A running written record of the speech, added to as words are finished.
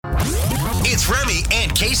It's Remy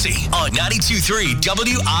and Casey on 92.3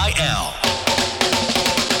 WIL.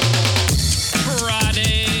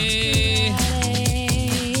 Friday.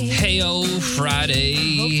 Hey-o,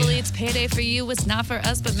 Friday. Hopefully it's payday for you. It's not for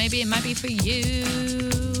us, but maybe it might be for you.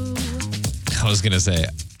 I was going to say,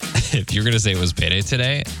 if you're going to say it was payday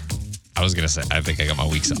today, I was going to say, I think I got my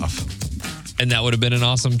weeks off. And that would have been an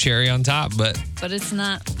awesome cherry on top, but it's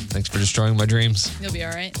not. Thanks for destroying my dreams. You'll be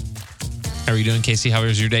all right. How are you doing, Casey? How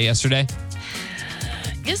was your day yesterday?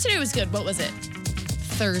 Yesterday was good. What was it?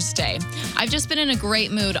 Thursday. I've just been in a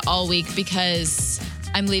great mood all week because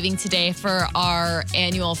I'm leaving today for our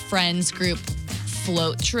annual friends group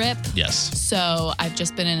float trip. Yes. So I've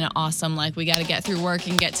just been in an awesome, we got to get through work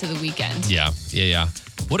and get to the weekend. Yeah.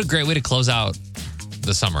 What a great way to close out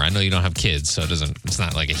the summer. I know you don't have kids, so it's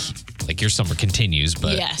not like your summer continues,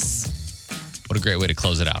 but yes. What a great way to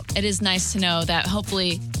close it out. It is nice to know that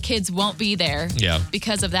hopefully kids won't be there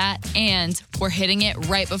because of that. And we're hitting it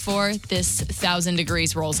right before this 1,000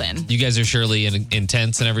 degrees rolls in. You guys are surely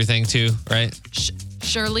intense and everything too, right?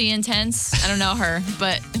 Surely intense. I don't know her,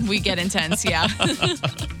 but we get intense, yeah.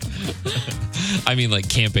 I mean,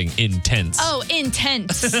 camping intense. Oh,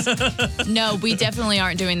 intense. No, we definitely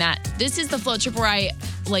aren't doing that. This is the float trip where I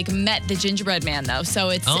met the gingerbread man though. So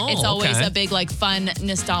it's always a big fun,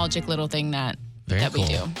 nostalgic little thing that we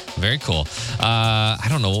do. Very cool. I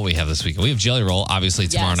don't know what we have this weekend. We have Jelly Roll, obviously,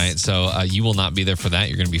 tomorrow night. So you will not be there for that.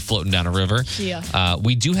 You're going to be floating down a river. Yeah.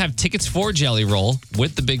 We do have tickets for Jelly Roll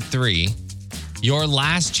with the Big Three. Your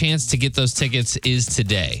last chance to get those tickets is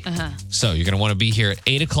today. So you're going to want to be here at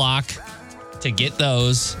 8 o'clock to get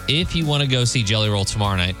those if you want to go see Jelly Roll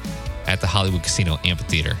tomorrow night at the Hollywood Casino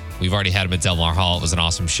Amphitheater. We've already had them at Del Mar Hall. It was an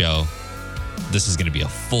awesome show. This is going to be a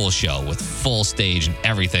full show with full stage and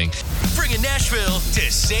everything. Bringing Nashville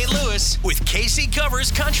to St. Louis with Casey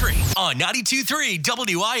Covers Country on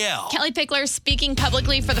 92.3 WIL. Kelly Pickler speaking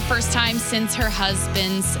publicly for the first time since her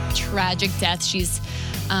husband's tragic death. She's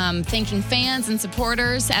thanking fans and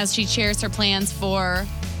supporters as she shares her plans for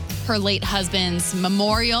her late husband's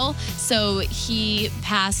memorial. So he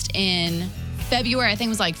passed in February, I think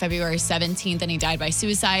it was February 17th, and he died by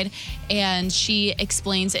suicide. And she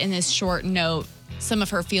explains in this short note some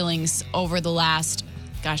of her feelings over the last,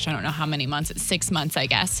 I don't know how many months, it's 6 months, I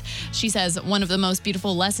guess. She says, one of the most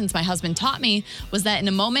beautiful lessons my husband taught me was that in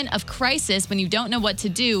a moment of crisis, when you don't know what to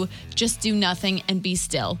do, just do nothing and be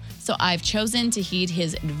still. So I've chosen to heed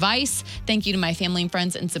his advice. Thank you to my family and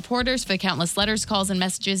friends and supporters for the countless letters, calls, and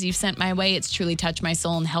messages you've sent my way. It's truly touched my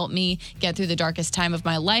soul and helped me get through the darkest time of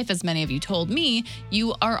my life. As many of you told me,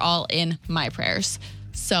 you are all in my prayers.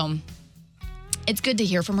 So it's good to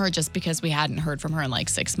hear from her just because we hadn't heard from her in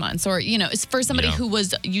 6 months. Or, it's for somebody who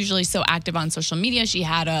was usually so active on social media. She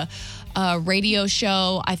had a radio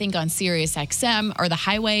show, I think on Sirius XM or The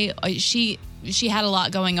Highway. She had a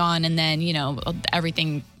lot going on, and then,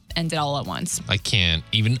 everything ended all at once. I can't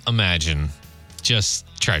even imagine. Just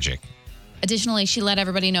tragic. Additionally, she let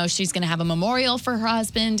everybody know she's going to have a memorial for her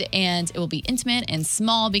husband, and it will be intimate and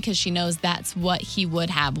small because she knows that's what he would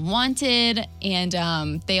have wanted. And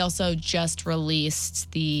they also just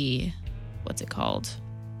released the, what's it called?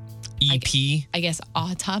 EP? I guess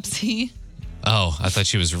Autopsy. Oh, I thought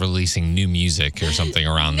she was releasing new music or something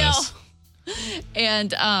around this.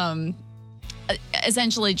 And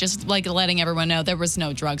essentially just letting everyone know there was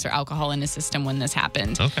no drugs or alcohol in his system when this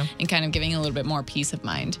happened. Okay. And kind of giving a little bit more peace of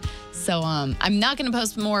mind. So I'm not going to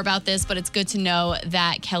post more about this, but it's good to know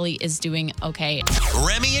that Kelly is doing okay.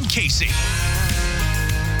 Remy and Casey.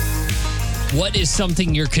 What is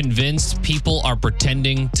something you're convinced people are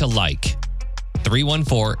pretending to like?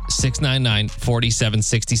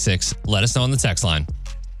 314-699-4766. Let us know on the text line.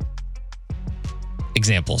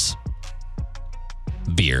 Examples.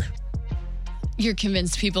 Beer. You're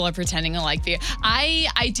convinced people are pretending to like beer.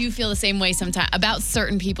 I do feel the same way sometimes. About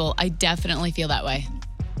certain people, I definitely feel that way.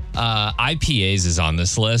 IPAs is on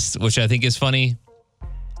this list, which I think is funny.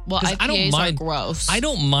 Well, IPAs are gross. I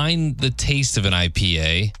don't mind the taste of an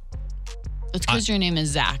IPA. It's because your name is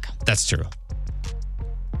Zach. That's true.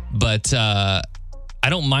 But I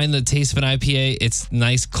don't mind the taste of an IPA. It's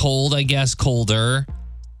nice cold, I guess, colder.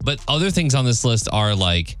 But other things on this list are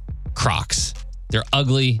Crocs. They're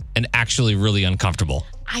ugly and actually really uncomfortable.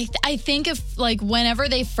 I think if whenever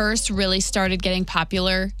they first really started getting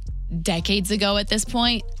popular decades ago at this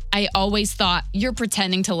point, I always thought you're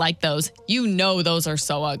pretending to like those. Those are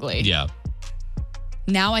so ugly. Yeah.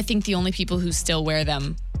 Now I think the only people who still wear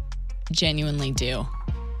them genuinely do.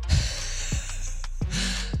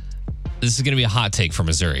 This is going to be a hot take for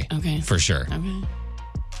Missouri. Okay. For sure. Okay.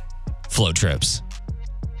 Float trips.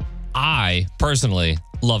 I personally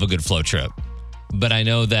love a good float trip. but I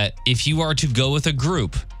know that if you are to go with a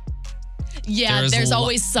group, Yeah, there's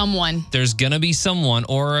always someone. There's going to be someone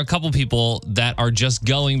or a couple people that are just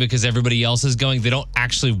going because everybody else is going. They don't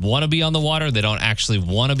actually want to be on the water. They don't actually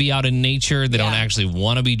want to be out in nature. They don't actually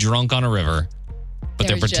want to be drunk on a river, but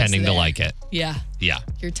they're pretending to like it. Yeah. Yeah.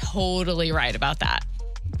 You're totally right about that.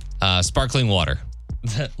 Sparkling water.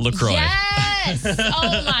 LaCroix. Yes.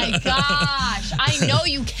 Oh my gosh. I know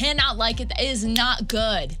you cannot like it. It is not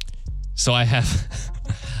good. So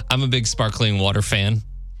I'm a big sparkling water fan.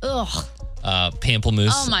 Ugh. Pamplemousse,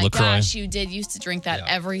 Oh my LaCroix. gosh, you used to drink that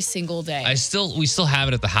every single day. We still have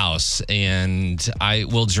it at the house, and I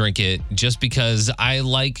will drink it just because I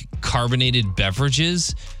like carbonated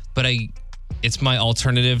beverages, but it's my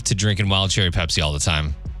alternative to drinking wild cherry Pepsi all the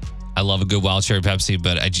time. I love a good wild cherry Pepsi,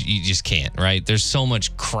 but you just can't, right? There's so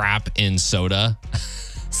much crap in soda.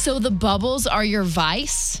 So the bubbles are your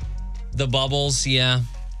vice? The bubbles, yeah.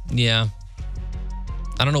 I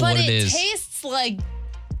don't know what it is. But it tastes like...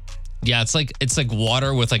 Yeah, it's like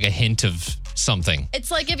water with like a hint of something. It's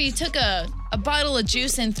like if you took a bottle of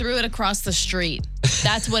juice and threw it across the street.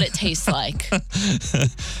 That's what it tastes like.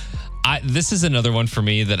 This is another one for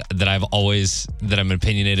me that I'm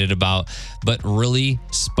opinionated about, but really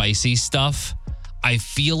spicy stuff. I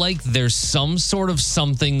feel like there's some sort of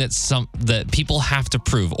something that people have to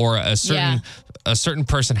prove, or a certain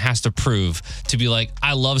person has to prove to be like,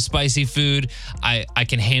 I love spicy food. I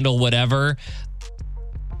can handle whatever.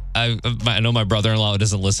 I know my brother-in-law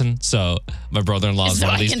doesn't listen, so my brother-in-law is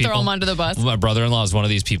one of these people. I can throw him under the bus. My brother-in-law is one of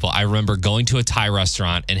these people. I remember going to a Thai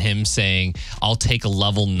restaurant and him saying, "I'll take a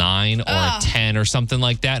level 9 or a 10 or something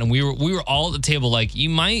like that." And we were all at the table like, "You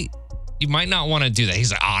might not want to do that."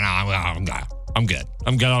 He's like, "Oh no, I'm good.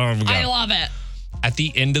 I love it." At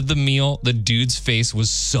the end of the meal, the dude's face was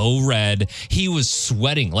so red. He was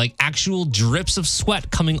sweating, like actual drips of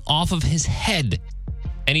sweat coming off of his head.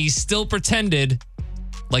 And he still pretended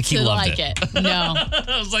like he loved it. No.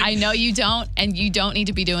 I know you don't, and you don't need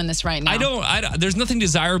to be doing this right now. I don't. There's nothing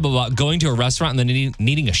desirable about going to a restaurant and then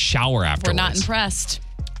needing a shower afterwards. We're not impressed.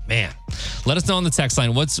 Man, let us know on the text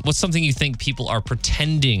line. What's something you think people are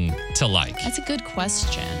pretending to like? That's a good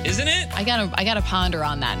question. Isn't it? I gotta ponder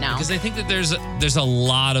on that now. Because I think that there's a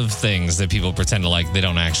lot of things that people pretend to like they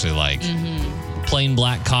don't actually like. Mm-hmm. Plain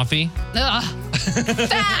black coffee. Ugh.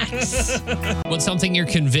 Facts. What's something you're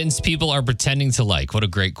convinced people are pretending to like? What a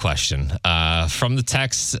great question. From the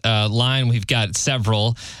text line, we've got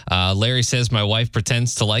several. Larry says, my wife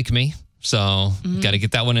pretends to like me. So got to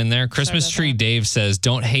get that one in there. Christmas Tree Dave says,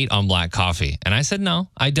 don't hate on black coffee. And I said, no,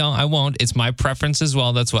 I don't. I won't. It's my preference as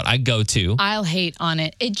well. That's what I go to. I'll hate on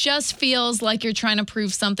it. It just feels like you're trying to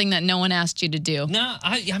prove something that no one asked you to do. No,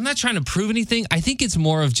 I'm not trying to prove anything. I think it's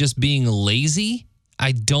more of just being lazy.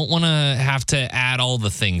 I don't want to have to add all the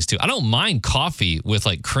things to. I don't mind coffee with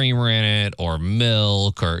like creamer in it or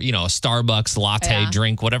milk or, a Starbucks latte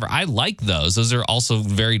drink, whatever. I like those. Those are also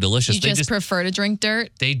very delicious. You just prefer to drink dirt?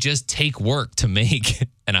 They just take work to make.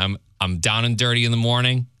 And I'm down and dirty in the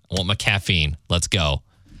morning. I want my caffeine. Let's go.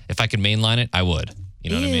 If I could mainline it, I would. You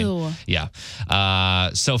know what I mean? Yeah.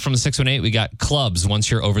 So from the 618, we got clubs once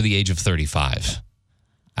you're over the age of 35.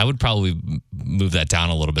 I would probably move that down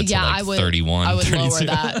a little bit to like 31. I would 32. lower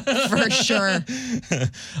that for sure.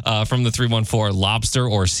 From the 314, lobster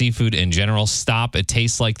or seafood in general, stop. It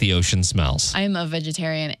tastes like the ocean smells. I am a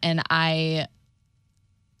vegetarian and I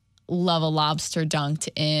love a lobster dunked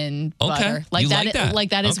in butter. Like that.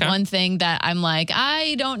 Like that is one thing that I'm like,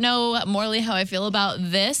 I don't know morally how I feel about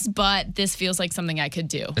this, but this feels like something I could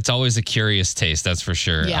do. It's always a curious taste, that's for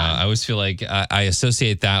sure. Yeah. I always feel like I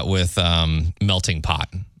associate that with melting pot.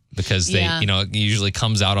 Because they, it usually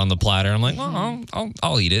comes out on the platter. I'm like, well,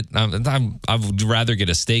 I'll eat it. I would rather get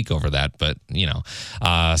a steak over that. But,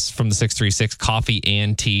 from the 636, coffee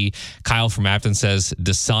and tea. Kyle from Afton says,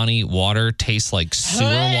 Dasani water tastes like sewer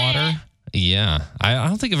water. Yeah. I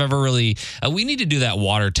don't think I've ever really... we need to do that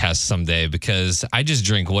water test someday because I just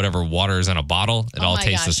drink whatever water is in a bottle. It all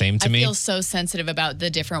tastes the same to me. I feel so sensitive about the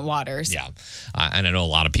different waters. Yeah. And I know a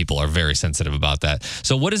lot of people are very sensitive about that.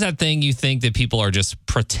 So what is that thing you think that people are just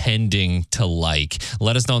pretending to like?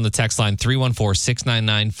 Let us know on the text line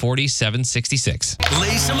 314-699-4766.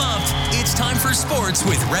 Lace them up. It's time for sports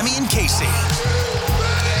with Remy and Casey.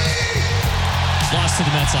 Lost to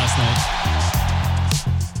the Mets last night.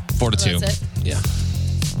 4-2. That's it? Yeah.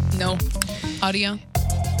 No audio?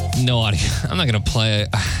 No audio. I'm not going to play.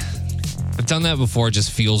 I've done that before. It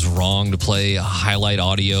just feels wrong to play highlight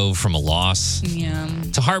audio from a loss. Yeah.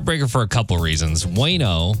 It's a heartbreaker for a couple reasons.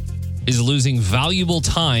 Waino is losing valuable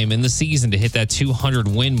time in the season to hit that 200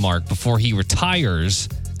 win mark before he retires.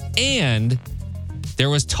 And there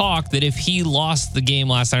was talk that if he lost the game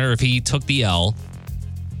last night or if he took the L,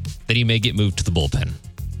 that he may get moved to the bullpen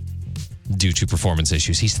due to performance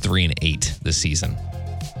issues. He's 3-8 this season.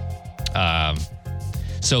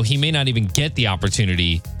 So he may not even get the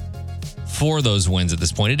opportunity for those wins at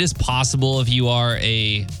this point. It is possible if you are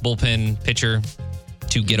a bullpen pitcher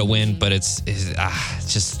to get a win, but it's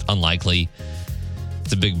just unlikely.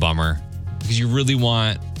 It's a big bummer because you really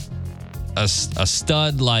want a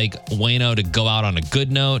stud like Waino to go out on a good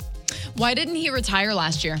note. Why didn't he retire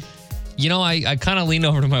last year? You know, I kind of leaned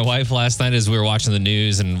over to my wife last night as we were watching the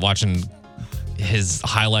news and watching his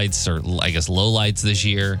highlights, or I guess lowlights this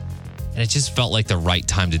year. And it just felt like the right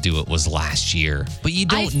time to do it was last year. But you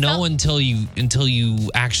don't know until you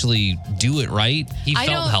actually do it, right? He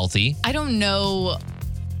felt healthy. I don't know.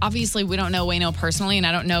 Obviously, we don't know Waino personally, and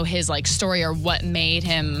I don't know his story or what made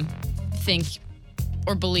him think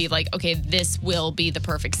or believe okay, this will be the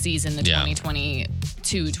perfect season, the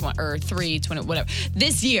 2022 or 320 whatever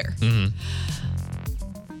this year. Mm-hmm.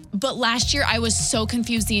 But last year, I was so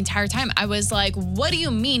confused the entire time. I was like, what do you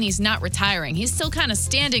mean he's not retiring? He's still kind of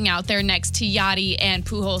standing out there next to Yadi and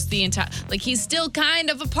Pujols the entire... he's still kind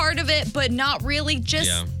of a part of it, but not really.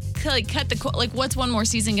 Just, cut the... what's one more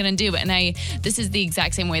season going to do? And this is the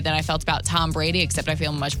exact same way that I felt about Tom Brady, except I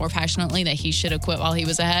feel much more passionately that he should have quit while he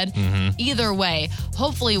was ahead. Mm-hmm. Either way,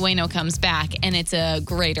 hopefully Waino comes back, and it's a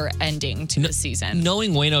greater ending to the season.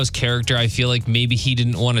 Knowing Waino's character, I feel like maybe he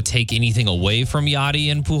didn't want to take anything away from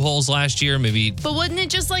Yadi and Pujols last year. Maybe... But wasn't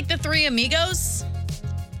it just the three amigos?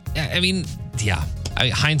 I mean, yeah.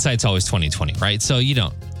 Hindsight's always 20/20, right? So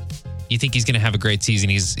you think he's going to have a great season.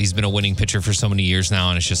 He's been a winning pitcher for so many years now,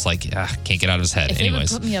 and it's just can't get out of his head. If Anyways,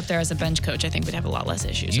 they would put me up there as a bench coach, I think we'd have a lot less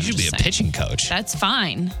issues. You should be a pitching coach. That's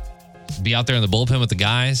fine. Be out there in the bullpen with the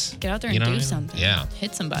guys. Get out there and do something. Yeah.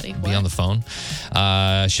 Hit somebody. Be on the phone.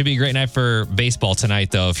 Should be a great night for baseball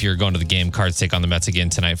tonight, though, if you're going to the game. Cards take on the Mets again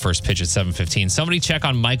tonight. First pitch at 7:15. Somebody check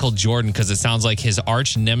on Michael Jordan, because it sounds like his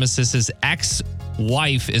arch nemesis's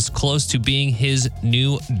ex-wife is close to being his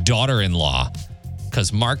new daughter-in-law,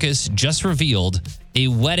 because Marcus just revealed a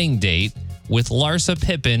wedding date with Larsa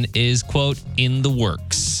Pippen is, quote, in the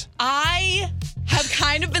works. I have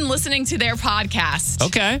kind of been listening to their podcast.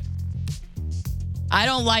 Okay. I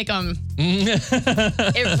don't like them.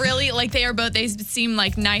 It really, they seem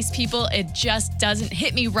like nice people. It just doesn't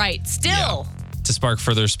hit me right. Still. Yeah. To spark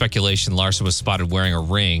further speculation, Larsa was spotted wearing a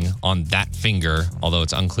ring on that finger, although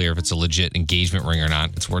it's unclear if it's a legit engagement ring or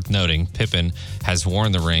not. It's worth noting, Pippen has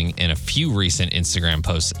worn the ring in a few recent Instagram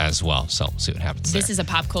posts as well. So we'll see what happens there. This is a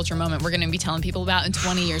pop culture moment we're going to be telling people about in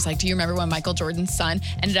 20 years. Do you remember when Michael Jordan's son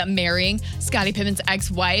ended up marrying Scottie Pippen's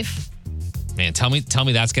ex-wife? Man, tell me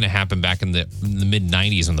that's going to happen back in the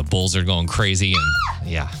mid-90s when the Bulls are going crazy. And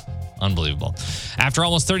yeah, unbelievable. After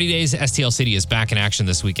almost 30 days, STL City is back in action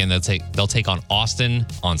this weekend. They'll take on Austin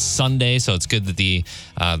on Sunday. So it's good that the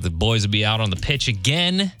boys will be out on the pitch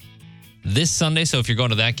again this Sunday. So if you're going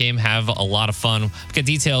to that game, have a lot of fun. We've got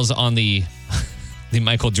details on the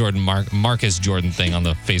Michael Jordan, Marcus Jordan thing on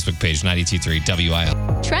the Facebook page, 92.3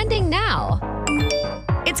 WIL. Trending now.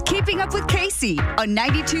 It's Keeping Up with Casey on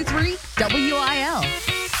 92.3 WIL.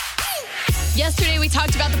 Yesterday, we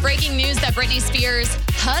talked about the breaking news that Britney Spears'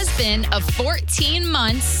 husband of 14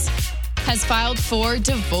 months has filed for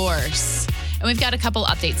divorce. And we've got a couple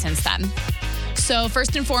updates since then. So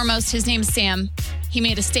first and foremost, his name's Sam. He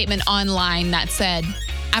made a statement online that said,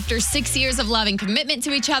 after 6 years of love and commitment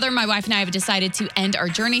to each other, my wife and I have decided to end our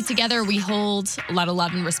journey together. We hold a lot of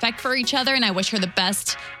love and respect for each other, and I wish her the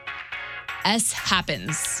best. S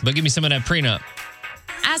happens. But give me some of that prenup.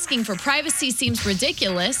 Asking for privacy seems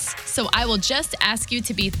ridiculous, so I will just ask you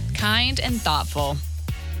to be kind and thoughtful.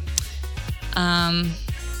 I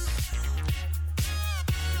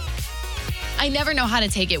never know how to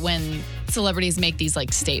take it when celebrities make these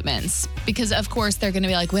statements, because of course they're going to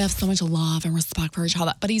be like, we have so much love and respect for each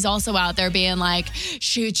other. But he's also out there being like,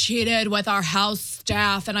 she cheated with our house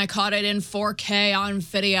staff and I caught it in 4K on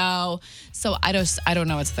video. So I don't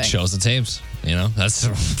know what to think. Shows the tapes,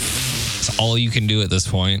 that's all you can do at this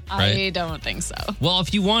point, right? I don't think so. Well,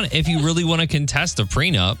 if you really want to contest a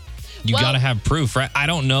prenunt, you got to have proof, right? I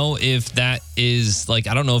don't know if that is I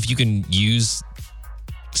don't know if you can use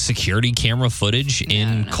security camera footage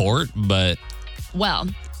in court, but... Well,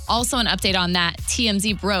 also an update on that,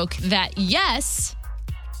 TMZ broke that, yes,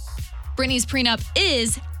 Britney's prenup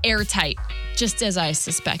is airtight, just as I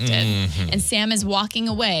suspected. Mm-hmm. And Sam is walking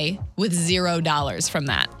away with $0 from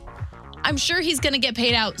that. I'm sure he's going to get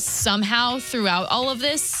paid out somehow throughout all of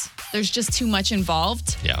this. There's just too much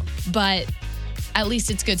involved. Yeah. But at least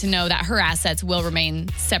it's good to know that her assets will remain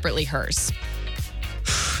separately hers.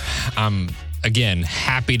 again,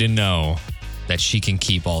 happy to know that she can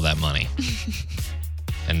keep all that money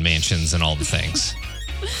and mansions and all the things.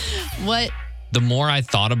 What? The more I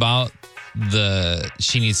thought about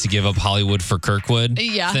she needs to give up Hollywood for Kirkwood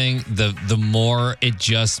thing, the more it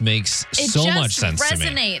just makes much sense to me.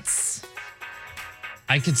 It resonates.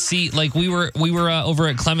 I could see, like, we were over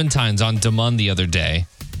at Clementine's on Damon the other day.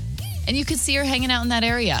 And you could see her hanging out in that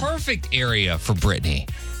area. Perfect area for Brittany.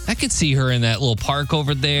 I could see her in that little park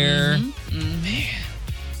over there. Man.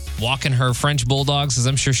 Walking her French bulldogs, because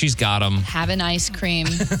I'm sure she's got them. Having ice cream.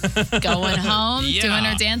 Going home, doing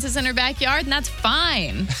her dances in her backyard, and that's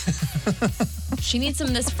fine. She needs some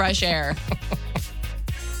of this fresh air.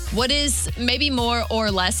 What is maybe more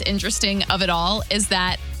or less interesting of it all is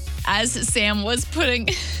that as Sam,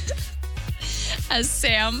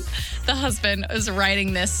 the husband, was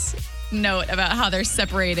writing this note about how they're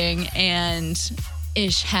separating and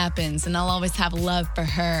ish happens and I'll always have love for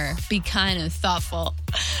her. Be kind and thoughtful.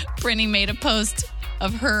 Brittany made a post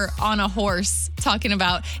of her on a horse talking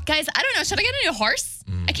about, guys, I don't know, should I get a new horse?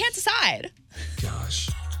 I can't decide. Gosh.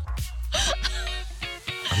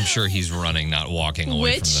 I'm sure he's running, not walking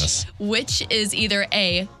away from this. Which is either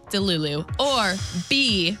A, Delulu, or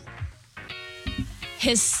B,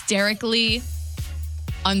 hysterically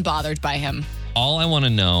unbothered by him. All I want to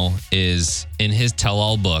know is, in his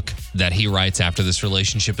tell-all book that he writes after this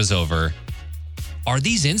relationship is over, are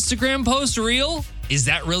these Instagram posts real? Is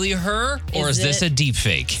that really her? Or is this a deep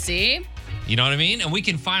fake? See? You know what I mean? And we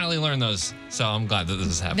can finally learn those. So I'm glad that this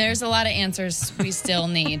is happening. There's a lot of answers we still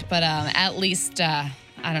need, but at least, I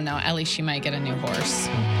don't know, at least she might get a new horse.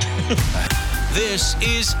 This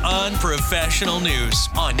is Unprofessional News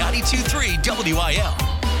on 92.3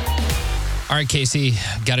 WIL. All right, Casey,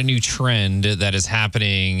 got a new trend that is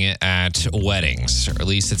happening at weddings, or at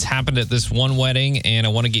least it's happened at this one wedding, and I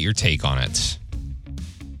want to get your take on it.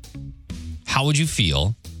 How would you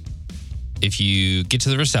feel if you get to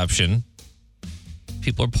the reception,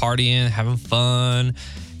 people are partying, having fun,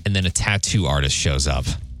 and then a tattoo artist shows up?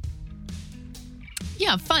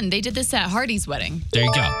 Yeah, fun. They did this at Hardy's wedding. There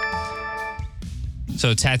you go.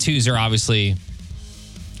 So tattoos are obviously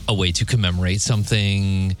a way to commemorate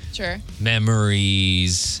something. Sure.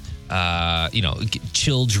 Memories,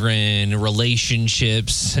 children,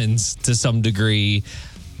 relationships, and to some degree.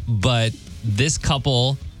 But this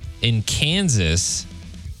couple in Kansas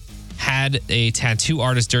had a tattoo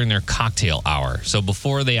artist during their cocktail hour. So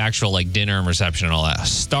before the actual dinner and reception and all that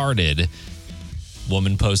started,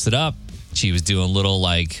 woman posted up. She was doing little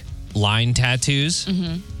line tattoos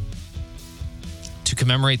to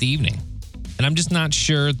commemorate the evening. And I'm just not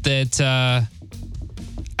sure that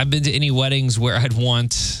I've been to any weddings where I'd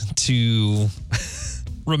want to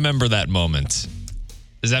remember that moment.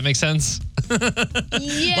 Does that make sense?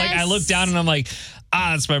 Yes. I look down and I'm like,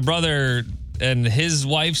 it's my brother and his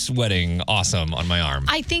wife's wedding. Awesome, on my arm.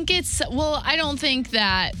 I think I don't think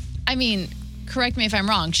that, correct me if I'm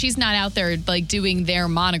wrong. She's not out there doing their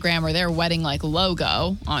monogram or their wedding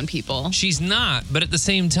logo on people. She's not, but at the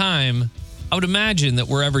same time, I would imagine that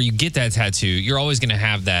wherever you get that tattoo, you're always going to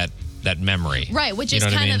have that memory. Right, which is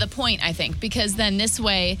kind of the point, I think, because then this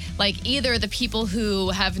way, either the people who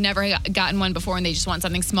have never gotten one before and they just want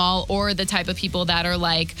something small, or the type of people that are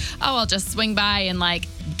I'll just swing by and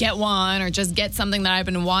get one or just get something that I've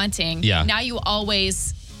been wanting. Yeah. Now you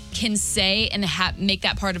always can say and make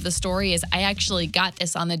that part of the story is, I actually got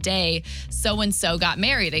this on the day so-and-so got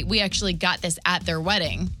married. We actually got this at their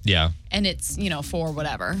wedding. Yeah. And it's, for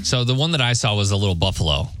whatever. So the one that I saw was a little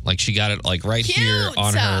buffalo. She got it right Cute. here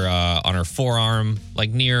on her forearm,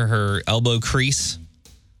 near her elbow crease.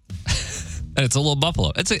 And it's a little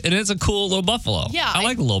buffalo. It's a cool little buffalo. Yeah. I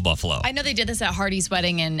like a little buffalo. I know they did this at Hardy's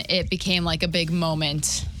wedding and it became a big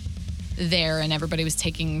moment there and everybody was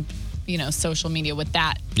taking social media with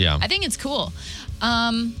that. Yeah. I think it's cool.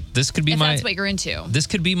 This could be if that's what you're into. This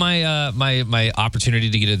could be my my opportunity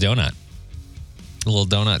to get a donut. A little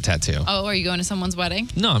donut tattoo. Oh, are you going to someone's wedding?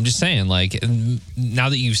 No, I'm just saying now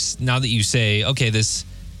that you say, okay, this,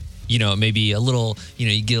 maybe a little,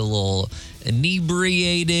 you get a little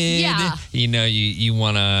inebriated. Yeah. You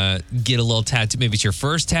want to get a little tattoo. Maybe it's your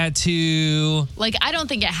first tattoo. I don't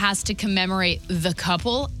think it has to commemorate the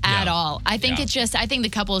couple at all. I think I think the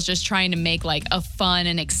couple is just trying to make a fun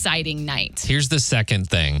and exciting night. Here's the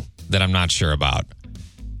second thing that I'm not sure about.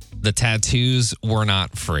 The tattoos were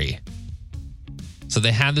not free. So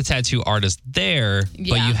they had the tattoo artist there,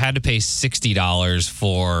 but you had to pay $60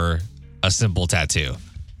 for a simple tattoo.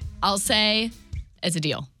 I'll say it's a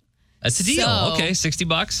deal. That's a deal. So, okay,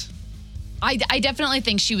 $60. I definitely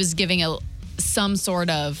think she was giving some sort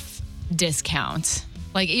of discount.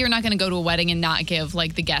 Like, you're not going to go to a wedding and not give,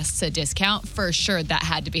 like, the guests a discount. For sure, that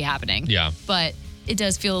had to be happening. Yeah. But it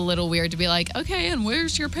does feel a little weird to be like, okay, and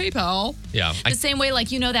where's your PayPal? Yeah. The same way, like,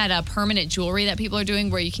 that permanent jewelry that people are doing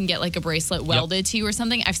where you can get, like, a bracelet welded to you or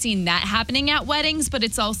something. I've seen that happening at weddings, but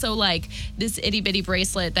it's also, like, this itty-bitty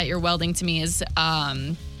bracelet that you're welding to me is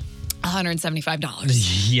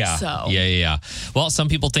 $175. Yeah. So. Yeah. Well, some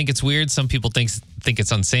people think it's weird. Some people think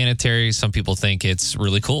it's unsanitary. Some people think it's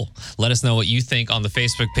really cool. Let us know what you think on the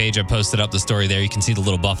Facebook page. I posted up the story there. You can see the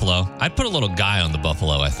little buffalo. I'd put a little guy on the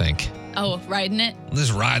buffalo, I think. Oh, riding it?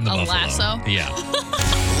 Just riding the A buffalo. lasso? Yeah.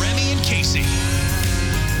 Remy and Casey.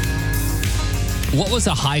 What was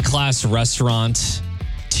a high-class restaurant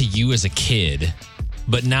to you as a kid,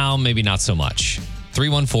 but now maybe not so much?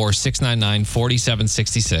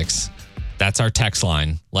 314-699-4766. That's our text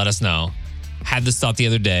line. Let us know. Had this thought the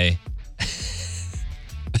other day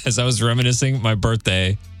as I was reminiscing my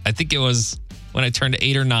birthday. I think it was when I turned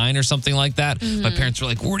 8 or 9 or something like that. My parents were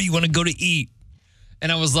like, where do you want to go to eat?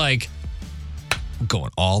 And I was like, we're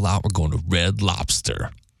going all out. We're going to Red Lobster.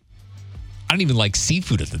 I didn't even like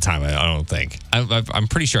seafood at the time, I don't think. I'm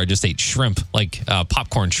pretty sure I just ate shrimp, like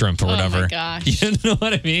popcorn shrimp or whatever. Oh, my gosh. You know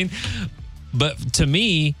what I mean? But to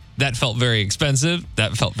me, that felt very expensive.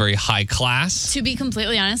 That felt very high class. To be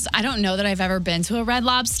completely honest, I don't know that I've ever been to a Red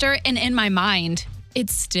Lobster. And in my mind, it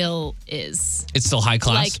still is. It's still high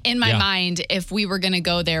class? Like, in my Yeah. mind, if we were going to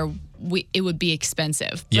go there, it would be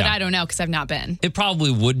expensive. But Yeah. I don't know because I've not been. It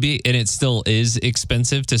probably would be, and it still is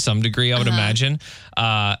expensive to some degree, I would imagine.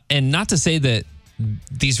 And not to say that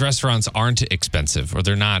these restaurants aren't expensive or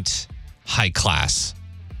they're not high class,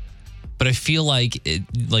 but I feel like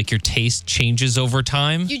your taste changes over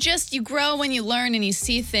time. You grow when you learn and you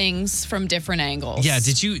see things from different angles. Yeah.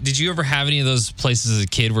 Did you ever have any of those places as a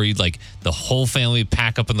kid where you'd like the whole family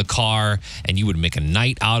pack up in the car and you would make a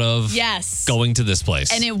night out of Yes. going to this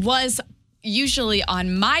place? And it was usually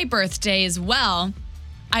on my birthday as well.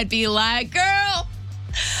 I'd be like, girl,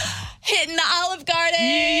 hitting the Olive Garden.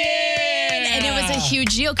 Yeah. And it was a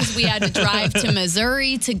huge deal because we had to drive to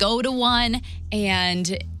Missouri to go to one.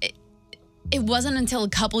 And it wasn't until a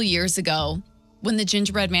couple years ago when the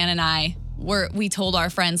gingerbread man and I we told our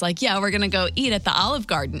friends, like, yeah, we're going to go eat at the Olive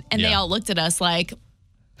Garden. And they all looked at us like,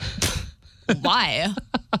 why?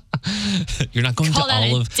 You're not going Call to that a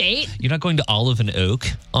Olive. date? You're not going to Olive and Oak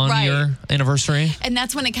on Right. your anniversary? And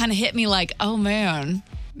that's when it kind of hit me like, oh, man,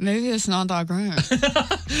 maybe it's not that great.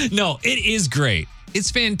 No, it is great.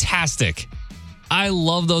 It's fantastic. I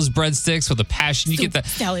love those breadsticks with a passion. You get that,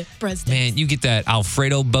 Sally breadsticks. man, you get that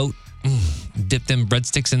Alfredo boat. Dip them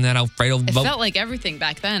breadsticks in that Alfredo It boat. felt like everything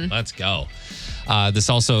back then. Let's go. This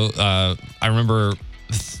also, I remember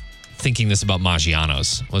thinking this about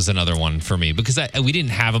Maggiano's was another one for me because we didn't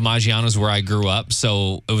have a Maggiano's where I grew up.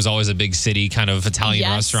 So it was always a big city kind of Italian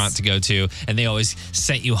Yes. restaurant to go to. And they always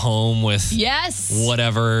sent you home with Yes.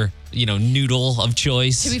 whatever, noodle of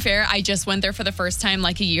choice. To be fair, I just went there for the first time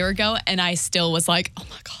like a year ago, and I still was like, oh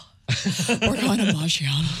my God, we're going to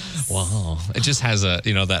Maggiano's. Wow. It just has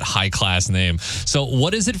that high class name. So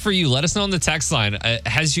what is it for you? Let us know on the text line.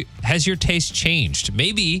 Has your taste changed?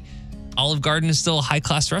 Maybe Olive Garden is still a high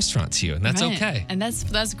class restaurant to you, and that's Right. okay. And that's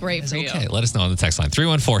great for Okay, you. let us know on the text line.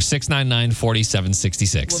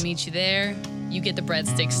 314-699-4766. We'll meet you there. You get the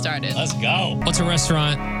breadsticks started. Let's go. What's a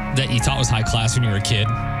restaurant that you thought was high class when you were a kid,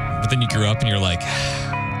 but then you grew up and you're like,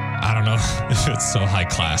 I don't know if it's so high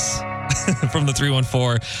class. From the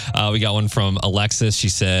 314, we got one from Alexis. She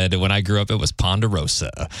said, when I grew up, it was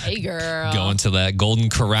Ponderosa. Hey, girl. Going to that Golden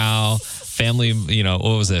Corral family, what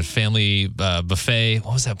was it? Family buffet.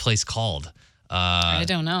 What was that place called? I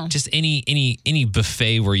don't know. Just any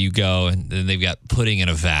buffet where you go and they've got pudding in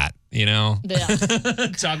a vat, Yeah.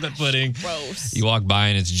 chocolate pudding. Gross. You walk by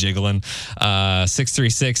and it's jiggling.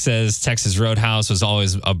 636 says Texas Roadhouse was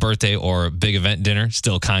always a birthday or a big event dinner.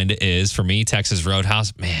 Still kind of is for me. Texas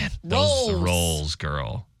Roadhouse, man, those Rolls. rolls,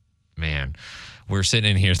 girl, man. We're sitting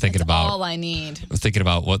in here thinking All I need.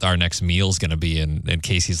 what our next meal's going to be. And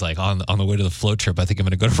Casey's like, on the way to the float trip, I think I'm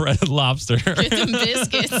going to go to Red Lobster. Get some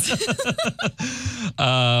biscuits.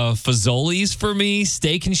 Fazoli's for me.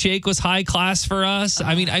 Steak and Shake was high class for us.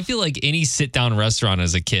 I mean, I feel like any sit down restaurant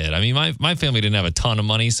as a kid. I mean, my family didn't have a ton of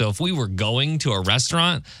money. So if we were going to a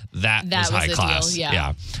restaurant, that was high the class. deal,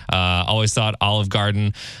 yeah. Always thought Olive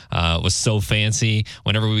Garden was so fancy.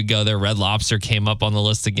 Whenever we go there, Red Lobster came up on the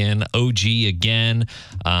list again. OG again.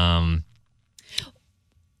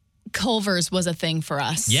 Culver's was a thing for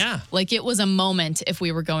us. Yeah. Like it was a moment if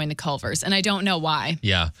we were going to Culver's, and I don't know why.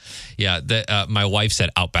 Yeah. My wife said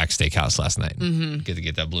Outback Steakhouse last night. Mm-hmm. Get to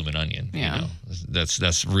get that bloomin' onion. Yeah. You know,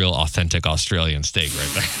 that's real authentic Australian steak right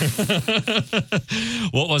there.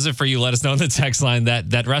 What was it for you? Let us know in the text line.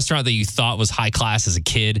 That restaurant that you thought was high class as a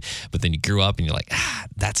kid, but then you grew up and you're like,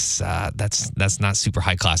 that's not super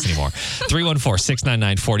high class anymore.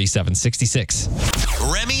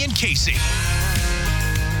 314-699-4766. Remy and Casey.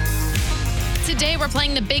 Today we're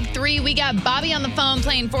playing the big three. We got Bobby on the phone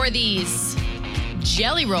playing for these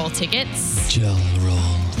Jelly Roll tickets. Jelly Roll.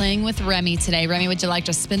 Playing with Remy today. Remy, would you like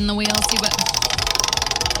to spin the wheel? See what?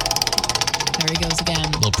 There he goes again.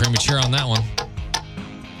 A little premature on that one.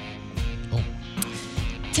 Oh.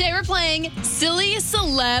 Today we're playing Silly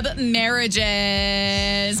Celeb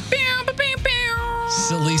Marriages.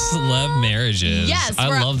 Silly celeb marriages. Yes,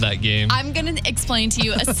 I love that game. I'm going to explain to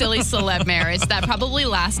you a silly celeb marriage that probably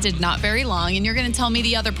lasted not very long, and you're going to tell me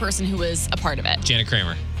the other person who was a part of it. Janet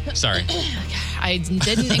Kramer. Sorry. I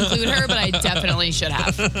didn't include her, but I definitely should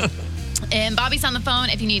have. And Bobby's on the phone.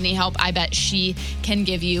 If you need any help, I bet she can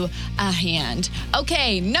give you a hand.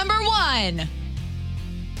 Okay, number one.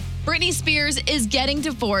 Britney Spears is getting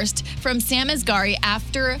divorced from Sam Asghari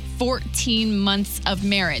after 14 months of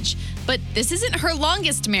marriage. But this isn't her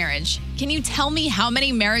longest marriage. Can you tell me how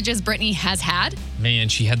many marriages Britney has had? Man,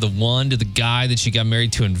 she had the one to the guy that she got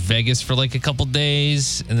married to in Vegas for like a couple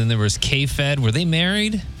days. And then there was K-Fed. Were they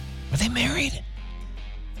married? Were they married?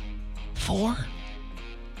 Four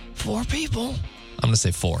people? I'm going to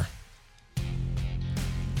say four.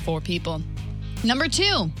 4 people. Number 2.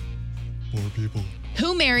 4 people.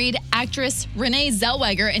 Who married actress Renee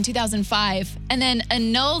Zellweger in 2005 and then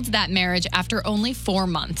annulled that marriage after only 4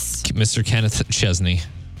 months? Mr. Kenneth Chesney.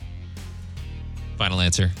 Final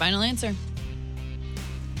answer. Final answer.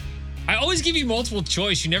 I always give you multiple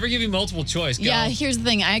choice. You never give me multiple choice. Go. Yeah, here's the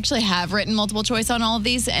thing. I actually have written multiple choice on all of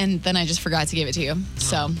these, and then I just forgot to give it to you.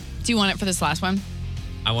 So, do you want it for this last one?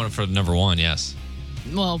 I want it for number 1, yes.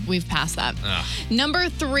 Well, we've passed that. Ugh. Number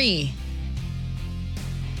 3.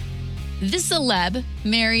 This celeb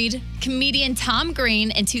married comedian Tom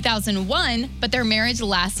Green in 2001, but their marriage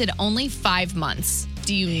lasted only 5 months.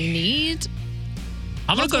 Do you need?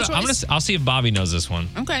 I'll see if Bobby knows this one.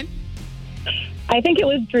 Okay. I think it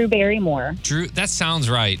was Drew Barrymore. Drew, that sounds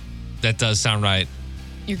right. That does sound right.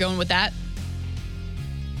 You're going with that?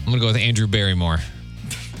 I'm going to go with Andrew Barrymore.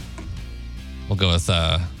 We'll go with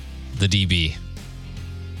the DB.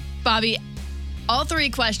 Bobby, all 3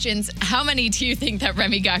 questions. How many do you think that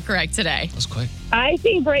Remy got correct today? That was quick. I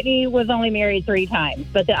think Britney was only married 3 times,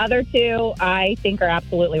 but the other 2 I think are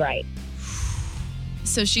absolutely right.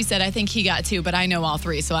 So she said, I think he got 2, but I know all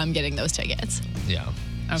 3, so I'm getting those tickets. Yeah.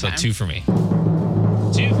 Okay. So 2 for me. 2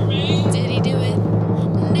 for me. Did he do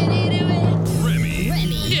it? Did he do it? Remy.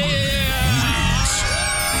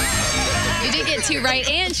 You did get 2 right,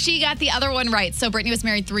 and she got the other one right. So Britney was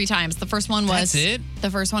married 3 times. The first one was... That's it? The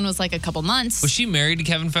first one was like a couple months. Was she married to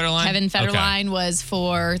Kevin Federline? Kevin Federline Okay. was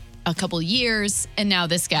for a couple years, and now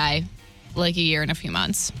this guy, like a year and a few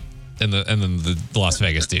months. And then the Las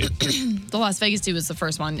Vegas dude. The Las Vegas dude was the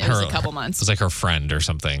first one. It was a couple months. It was like her friend or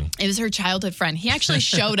something. It was her childhood friend. He actually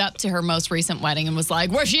showed up to her most recent wedding and was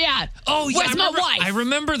like, "Where's she at? Oh, yeah. Where's my wife?" I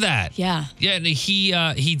remember that. Yeah. Yeah, and he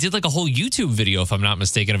did like a whole YouTube video, if I'm not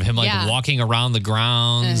mistaken, of him like Yeah. walking around the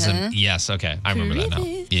grounds. And yes, okay. I remember that now.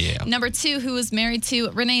 Yeah. Number 2, who was married to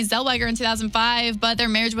Renee Zellweger in 2005, but their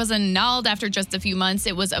marriage was annulled after just a few months.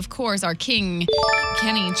 It was, of course, our king,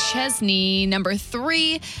 Kenny Chesney. Number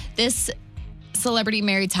 3, this celebrity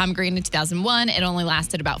married Tom Green in 2001. It only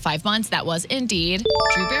lasted about 5 months. That was indeed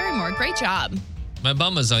Drew Barrymore. Great job. My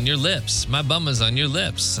bum is on your lips. My bum is on your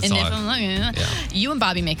lips. That's And all if I'm looking, you and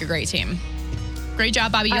Bobby make a great team. Great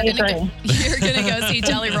job, Bobby. You're gonna go see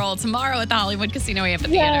Jelly Roll tomorrow at the Hollywood Casino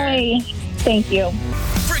Amphitheater. Yay. Thank you.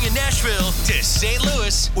 Bringing Nashville to St.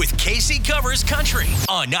 Louis with Casey Covers Country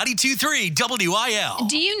on 92.3 WIL.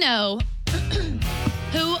 Do you know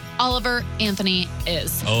who Oliver Anthony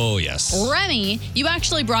is? Oh, yes. Remy, you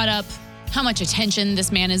actually brought up how much attention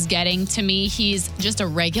this man is getting. To me, he's just a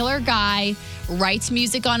regular guy, writes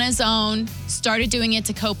music on his own, started doing it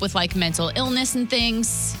to cope with like mental illness and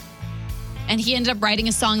things. And he ended up writing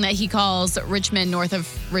a song that he calls Richmond, North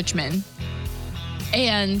of Richmond.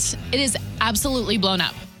 And it is absolutely blown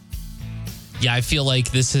up. Yeah, I feel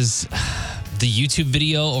like this is the YouTube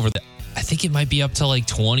video I think it might be up to like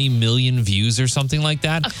 20 million views or something like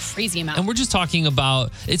that. A crazy amount. And we're just talking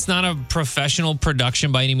about, it's not a professional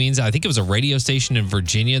production by any means. I think it was a radio station in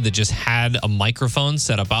Virginia that just had a microphone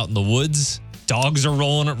set up out in the woods. Dogs are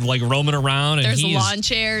roaming around. And There's lawn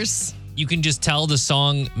chairs. you can just tell the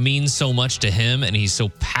song means so much to him and he's so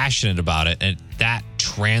passionate about it. And that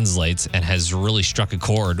translates and has really struck a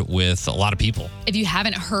chord with a lot of people. If you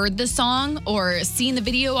haven't heard the song or seen the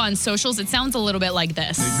video on socials, it sounds a little bit like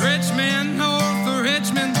this. Richmond, north of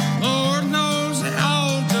Richmond, Lord knows they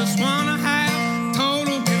all just want to have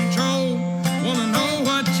total control. Want to know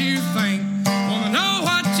what you think, want to know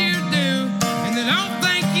what you do, and they don't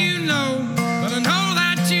think you know, but I know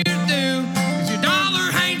that you do, because your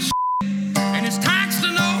dollar ain't shit, and it's taxed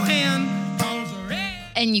to no end, 'cause the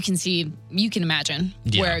red... And you can imagine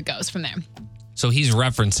where it goes from there. So he's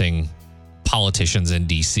referencing politicians in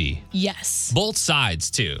DC. Yes. Both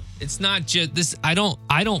sides too. It's not just this. I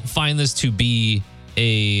don't find this to be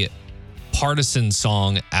a partisan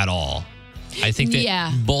song at all. I think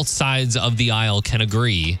that both sides of the aisle can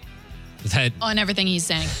agree that On everything he's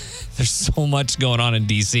saying. there's so much going on in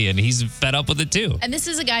DC and he's fed up with it too. And this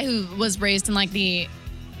is a guy who was raised in like the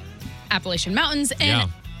Appalachian Mountains. And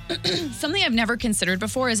something I've never considered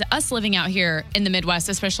before is us living out here in the Midwest,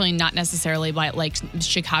 especially not necessarily like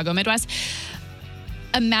Chicago Midwest.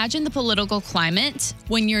 Imagine the political climate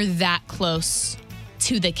when you're that close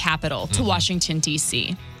to the capital, to Washington,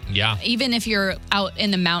 D.C. Yeah. Even if you're out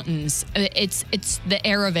in the mountains, it's the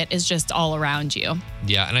air of it is just all around you.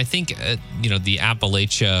 Yeah, and I think the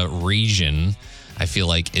Appalachia region, I feel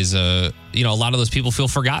like is a lot of those people feel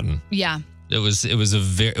forgotten. Yeah. It was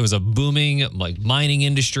a booming like mining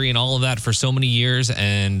industry and all of that for so many years,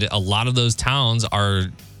 and a lot of those towns are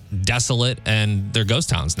desolate and they're ghost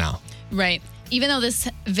towns now. Right. Even though this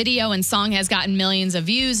video and song has gotten millions of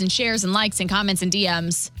views and shares and likes and comments and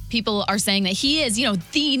DMs, people are saying that he is,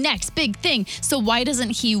 the next big thing. So why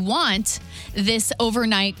doesn't he want this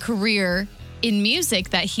overnight career in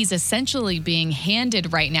music that he's essentially being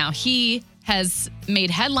handed right now? He has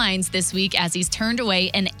made headlines this week as he's turned away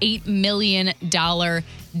an $8 million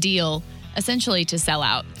deal, essentially to sell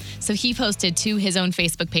out. So he posted to his own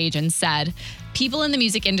Facebook page and said, "People in the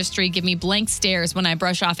music industry give me blank stares when I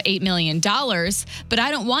brush off $8 million, but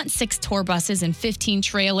I don't want 6 tour buses and 15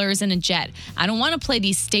 trailers and a jet. I don't want to play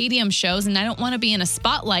these stadium shows and I don't want to be in a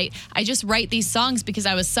spotlight. I just write these songs because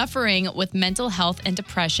I was suffering with mental health and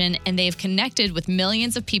depression, and they've connected with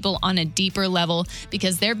millions of people on a deeper level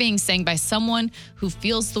because they're being sang by someone who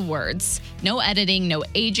feels the words. No editing, no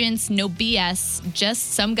agents, no BS,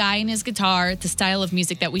 just some guy and his guitar, the style of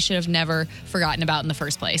music that we should have never forgotten about in the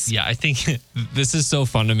first place." Yeah, I think this is so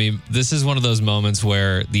fun to me. This is one of those moments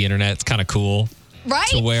where the internet's kind of cool. Right?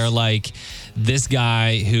 To where like this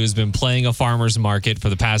guy who's been playing a farmer's market for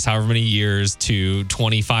the past however many years to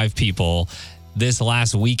 25 people, this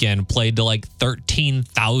last weekend played to like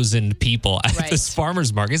 13,000 people at this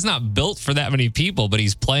farmer's market. It's not built for that many people, but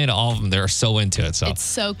he's playing to all of them. They're so into it. So it's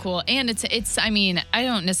so cool. And it's I mean, I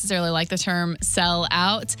don't necessarily like the term sell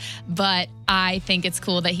out, but I think it's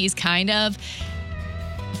cool that he's kind of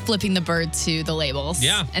flipping the bird to the labels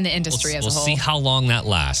and the industry as a whole. We'll see how long that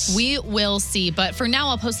lasts. We will see. But for now,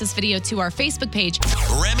 I'll post this video to our Facebook page.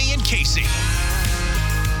 Remy and Casey.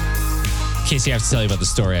 Casey, I have to tell you about the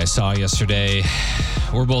story I saw yesterday.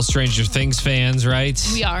 We're both Stranger Things fans, right?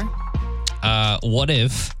 We are. What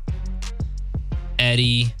if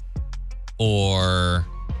Eddie or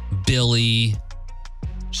Billy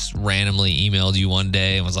just randomly emailed you one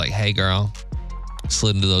day and was like, "Hey, girl,"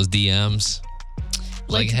 slid into those DMs.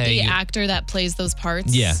 Like hey, the actor that plays those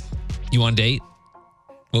parts? Yeah. You want a date?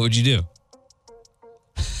 What would you do?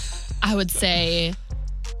 I would say,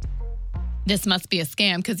 this must be a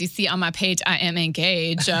scam because you see on my page, I am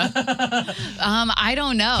engaged. I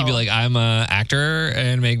don't know. He'd be like, "I'm an actor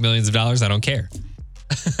and make millions of dollars. I don't care."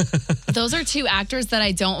 Those are 2 actors that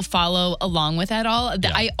I don't follow along with at all.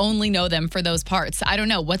 Yeah. I only know them for those parts. I don't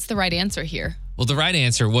know. What's the right answer here? Well, the right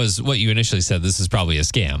answer was what you initially said. This is probably a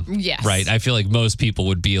scam. Yes. Right? I feel like most people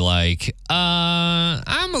would be like,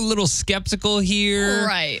 I'm a little skeptical here.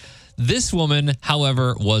 Right. This woman,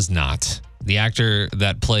 however, was not. The actor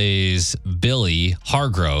that plays Billy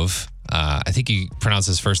Hargrove, I think he pronounced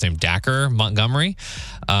his first name Dacker Montgomery,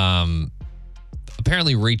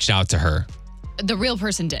 apparently reached out to her. The real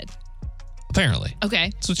person did. Apparently. Okay.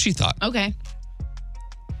 That's what she thought. Okay.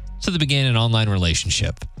 So they began an online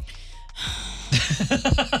relationship.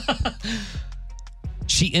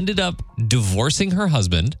 She ended up divorcing her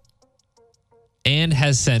husband and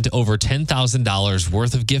has sent over $10,000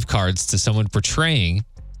 worth of gift cards to someone portraying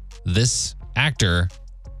this actor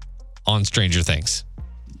on Stranger Things.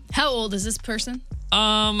 How old is this person?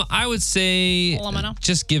 I would say, Phenomenal.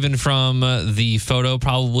 just given from the photo,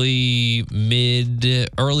 probably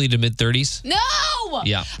early to mid 30s. No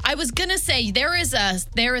Yeah. I was gonna say there is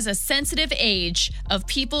a sensitive age of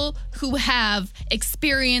people who have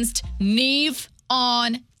experienced Neve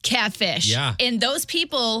on catfish. Yeah. And those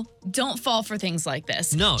people don't fall for things like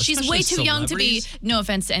this. No, she's especially way too young to be, celebrities. no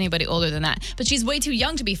offense to anybody older than that, but she's way too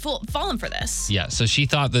young to be falling for this. Yeah, so she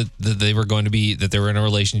thought that they were that they were in a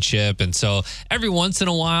relationship. And so every once in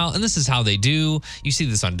a while, and this is how they do, you see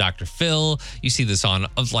this on Dr. Phil, you see this on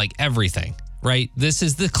like everything, right? This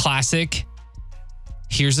is the classic,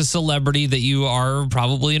 here's a celebrity that you are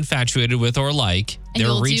probably infatuated with or like. And They're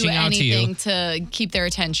you'll reaching do out to you. anything to keep their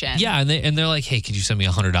attention. Yeah, and they're like, hey, could you send me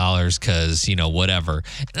 $100 because, whatever.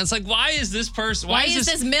 And it's like, why is this person, Why is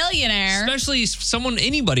this millionaire? especially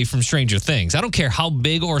anybody from Stranger Things, I don't care how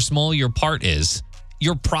big or small your part is,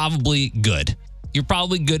 you're probably good. You're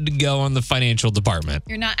probably good to go on the financial department.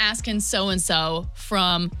 You're not asking so-and-so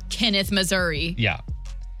from Kenneth, Missouri Yeah.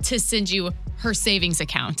 to send you her savings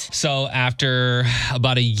account. So after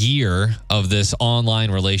about a year of this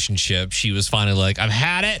online relationship, she was finally like, I've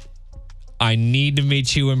had it. I need to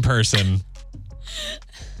meet you in person.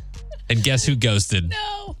 And guess who ghosted?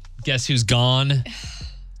 No. Guess who's gone?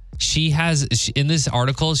 In this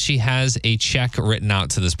article, she has a check written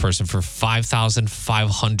out to this person for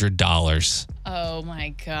 $5,500. Oh my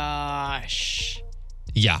gosh.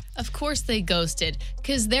 Yeah. Of course they ghosted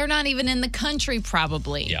because they're not even in the country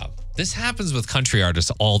probably. Yeah. This happens with country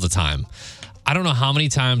artists all the time. I don't know how many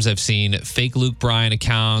times I've seen fake Luke Bryan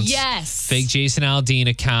accounts. Yes. Fake Jason Aldean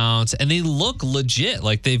accounts. And they look legit.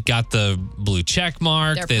 Like they've got the blue check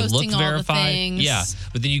mark. They're They look posting all the verified. things. Yeah.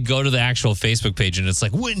 But then you go to the actual Facebook page and it's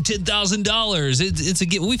like, win $10,000. It's a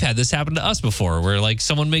gift. We've had this happen to us before where like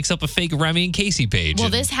someone makes up a fake Remy and Casey page. Well,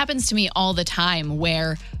 and- this happens to me all the time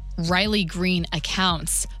where Riley Green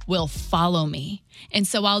accounts will follow me. And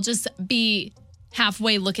so I'll just be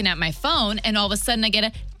halfway looking at my phone and all of a sudden I get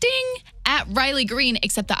a ding at Riley Green,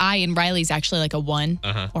 except the I in Riley's actually like a 1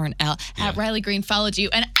 or an L. At Riley Green followed you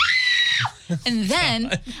and and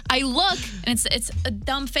then I look and it's a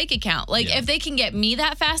dumb fake account. Like if they can get me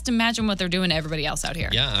that fast, imagine what they're doing to everybody else out here.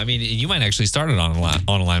 Yeah. I mean, you might actually start an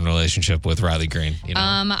online relationship with Riley Green.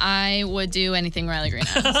 I would do anything Riley Green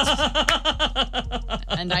asked.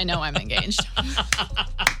 And I know I'm engaged.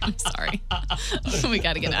 I'm sorry. We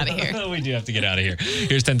got to get out of here. We do have to get out of here.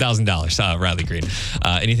 Here's $10,000, Riley Green.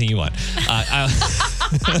 Anything you want. I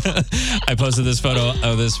posted this photo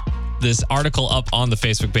of this article up on the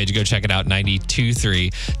Facebook page. Go check it out,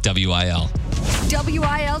 92.3 WIL.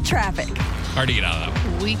 WIL traffic. Hard to get out of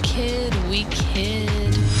that. We kid.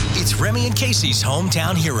 It's Remy and Casey's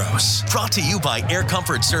Hometown Heroes. Brought to you by Air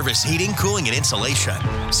Comfort Service Heating, Cooling, and Insulation.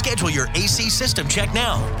 Schedule your AC system check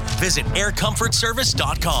now. Visit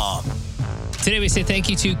aircomfortservice.com. Today we say thank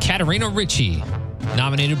you to Katarina Ritchie,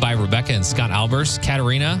 nominated by Rebecca and Scott Albers.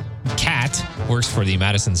 Kat works for the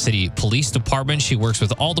Madison City Police Department. She works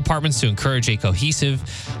with all departments to encourage a cohesive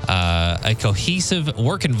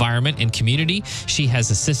work environment and community. She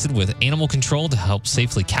has assisted with animal control to help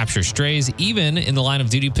safely capture strays. Even in the line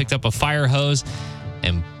of duty, picked up a fire hose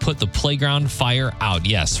and put the playground fire out.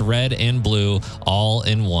 Yes, red and blue, all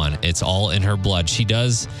in one. It's all in her blood. She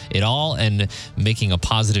does it all and making a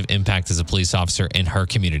positive impact as a police officer in her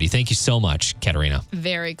community. Thank you so much, Katarina.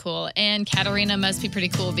 Very cool. And Katarina must be pretty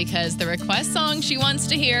cool because the request song she wants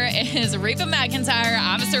to hear is Reba McEntire,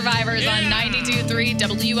 I'm a Survivors on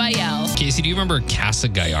 92.3 WIL. Casey, do you remember Casa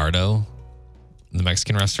Gallardo, the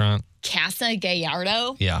Mexican restaurant? Casa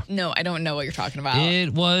Gallardo? Yeah. No, I don't know what you're talking about.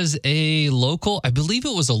 It was I believe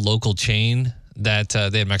it was a local chain that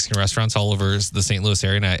they had Mexican restaurants all over the St. Louis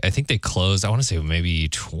area. And I think they closed, I want to say maybe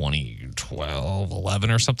 2012, 11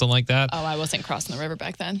 or something like that. Oh, I wasn't crossing the river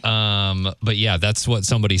back then. But yeah, that's what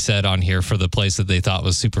somebody said on here for the place that they thought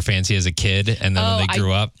was super fancy as a kid. And then when they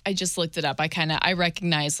grew up. I just looked it up. I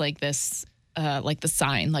recognize like this, like the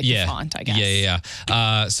sign, like the font, I guess.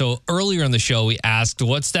 Yeah. So earlier in the show, we asked,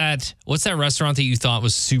 what's that restaurant that you thought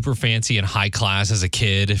was super fancy and high class as a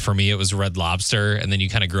kid? For me, it was Red Lobster. And then you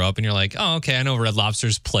kind of grow up and you're like, oh, okay, I know Red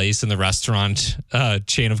Lobster's place in the restaurant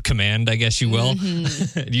chain of command, I guess you will.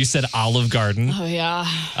 Mm-hmm. You said Olive Garden. Oh,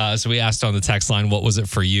 yeah. So we asked on the text line, what was it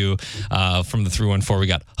for you? From the 314, we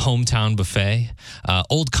got Hometown Buffet.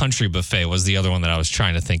 Old Country Buffet was the other one that I was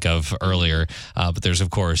trying to think of earlier. But there's, of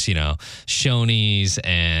course, Shoney's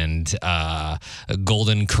and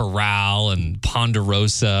Golden Corral and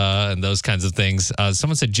Ponderosa and those kinds of things.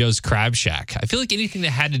 Someone said Joe's Crab Shack. I feel like anything that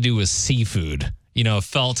had to do with seafood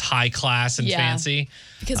felt high class and fancy.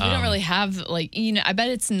 Because we don't really have I bet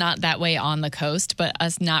it's not that way on the coast, but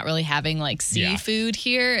us not really having seafood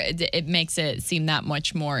here, it makes it seem that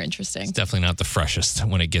much more interesting. It's definitely not the freshest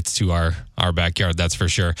when it gets to our backyard, that's for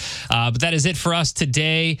sure. But that is it for us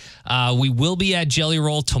today. We will be at Jelly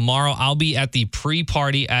Roll tomorrow. I'll be at the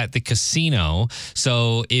pre-party at the casino.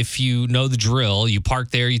 So if you know the drill, you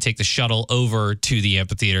park there, you take the shuttle over to the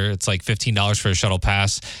amphitheater. It's like $15 for a shuttle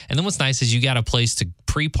pass. And then what's nice is you got a place to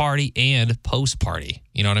pre-party and post-party.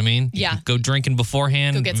 You know what I mean? Yeah. Go drinking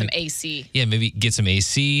beforehand. Go get some AC. Yeah, maybe get some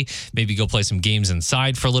AC. Maybe go play some games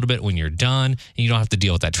inside for a little bit when you're done. And you don't have to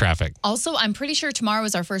deal with that traffic. Also, I'm pretty sure tomorrow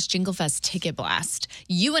is our first Jingle Fest ticket blast.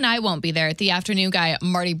 You and I won't be there. The afternoon guy,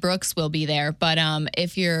 Marty Brooks, will be there. But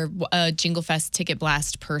if you're a Jingle Fest ticket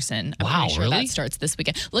blast person, I'm pretty sure that starts this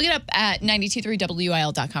weekend. Look it up at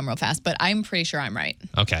 923wil.com real fast. But I'm pretty sure I'm right.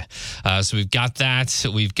 Okay. So we've got that.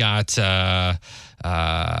 We've got...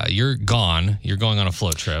 you're gone. You're going on a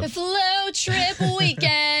float trip. The float trip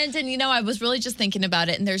weekend. And, I was really just thinking about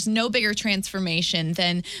it. And there's no bigger transformation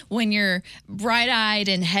than when you're bright-eyed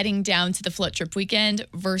and heading down to the float trip weekend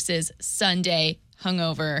versus Sunday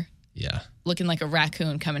hungover. Yeah. Looking like a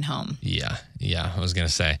raccoon coming home. Yeah, I was going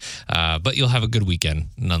to say. But you'll have a good weekend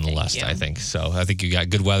nonetheless, I think. So I think you got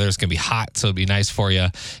good weather. It's going to be hot, so it'll be nice for you.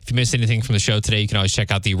 If you missed anything from the show today, you can always check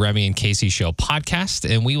out the Remy and Casey Show podcast,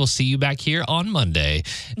 and we will see you back here on Monday.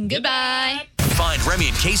 Goodbye. Find Remy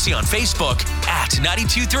and Casey on Facebook at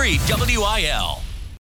 92.3 WIL.